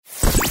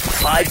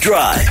5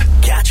 Drive.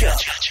 Catch up.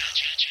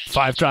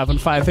 5 Drive on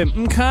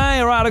 5FM. Okay,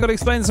 all right, I got to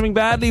explain something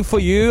badly for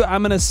you.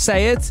 I'm going to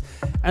say it,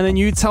 and then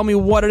you tell me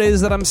what it is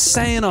that I'm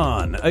saying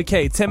on.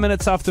 Okay, 10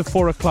 minutes after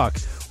 4 o'clock.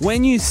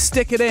 When you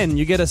stick it in,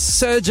 you get a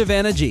surge of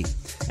energy,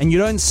 and you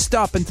don't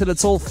stop until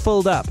it's all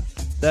filled up.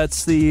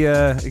 That's the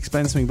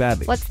explain something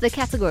badly. What's the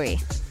category?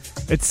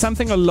 It's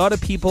something a lot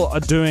of people are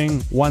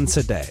doing once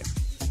a day.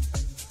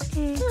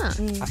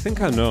 I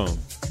think I know.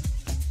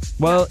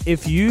 Well,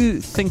 if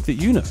you think that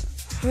you know,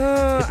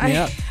 hit me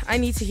up. I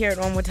need to hear it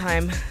one more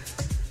time.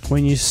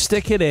 When you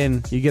stick it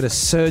in, you get a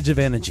surge of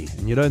energy,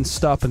 and you don't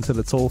stop until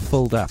it's all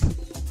filled up.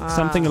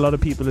 Something a lot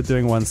of people are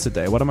doing once a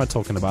day. What am I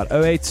talking about?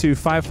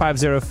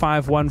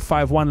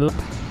 082-550-5151.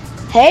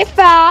 Hey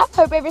Fab,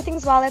 hope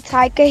everything's well. It's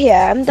Heike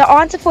here. The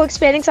answer for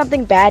explaining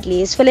something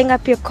badly is filling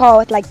up your car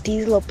with like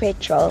diesel or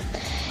petrol.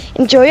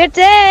 Enjoy your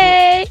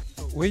day!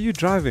 Where are you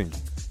driving?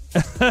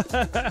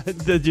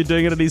 That you're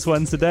doing it at least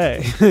once a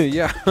day.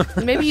 Yeah.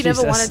 Maybe you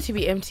never Jesus. wanted to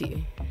be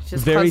empty.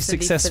 Just Very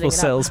constantly successful filling it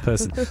up.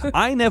 salesperson.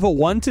 I never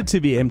wanted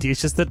to be empty.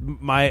 It's just that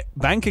my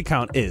bank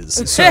account is.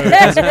 So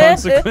as a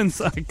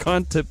consequence, I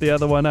can't tip the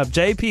other one up.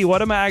 JP,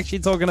 what am I actually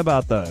talking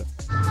about though?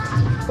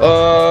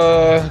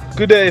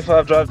 Good day,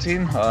 5 Drive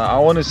team. I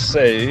want to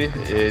say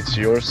it's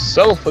your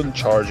cell phone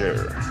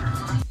charger.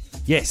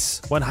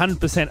 Yes,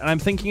 100%. And I'm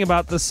thinking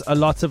about this a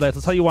lot of late.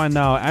 I'll tell you why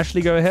now.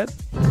 Ashley, go ahead.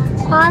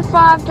 Hi,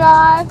 5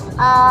 Drive.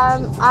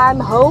 I'm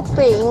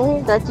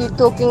hoping that you're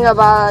talking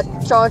about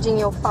charging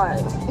your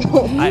phone.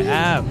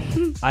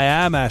 I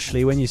am,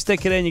 Ashley. When you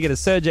stick it in, you get a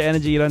surge of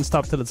energy. You don't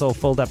stop till it's all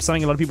filled up.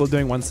 Something a lot of people are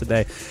doing once a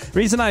day. The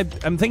reason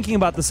I'm thinking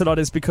about this a lot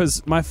is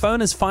because my phone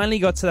has finally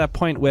got to that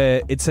point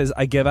where it says,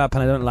 I give up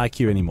and I don't like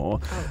you anymore.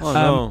 Oh,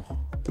 no.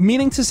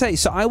 Meaning to say,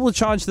 so I will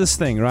charge this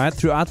thing, right,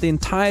 throughout the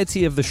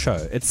entirety of the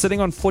show. It's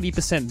sitting on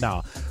 40%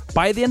 now.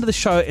 By the end of the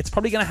show, it's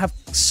probably going to have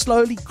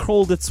slowly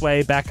crawled its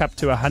way back up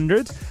to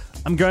 100.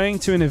 I'm going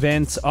to an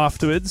event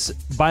afterwards.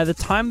 By the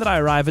time that I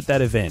arrive at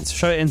that event,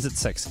 show ends at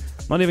 6.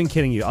 I'm not even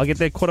kidding you. I'll get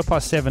there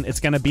 7:15.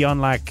 It's going to be on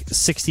like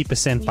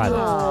 60% by then.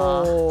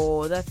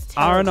 Oh, that's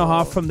terrible. Hour and a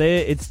half from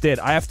there, it's dead.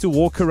 I have to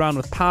walk around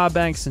with power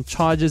banks and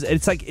chargers.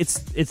 It's like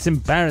it's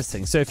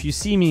embarrassing. So if you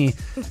see me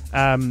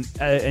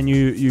and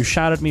you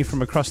shout at me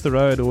from across the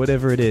road or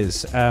whatever it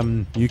is,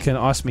 you can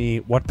ask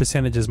me what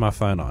percentage is my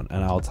phone on,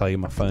 and I'll tell you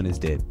my phone is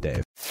dead,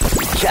 Dave.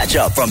 Catch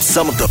up from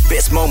some of the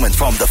best moments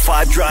from the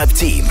 5 Drive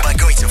team by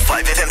going to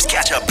 5FM's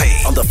catch up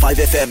page on the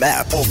 5FM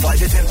app or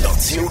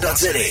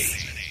 5FM.co.za.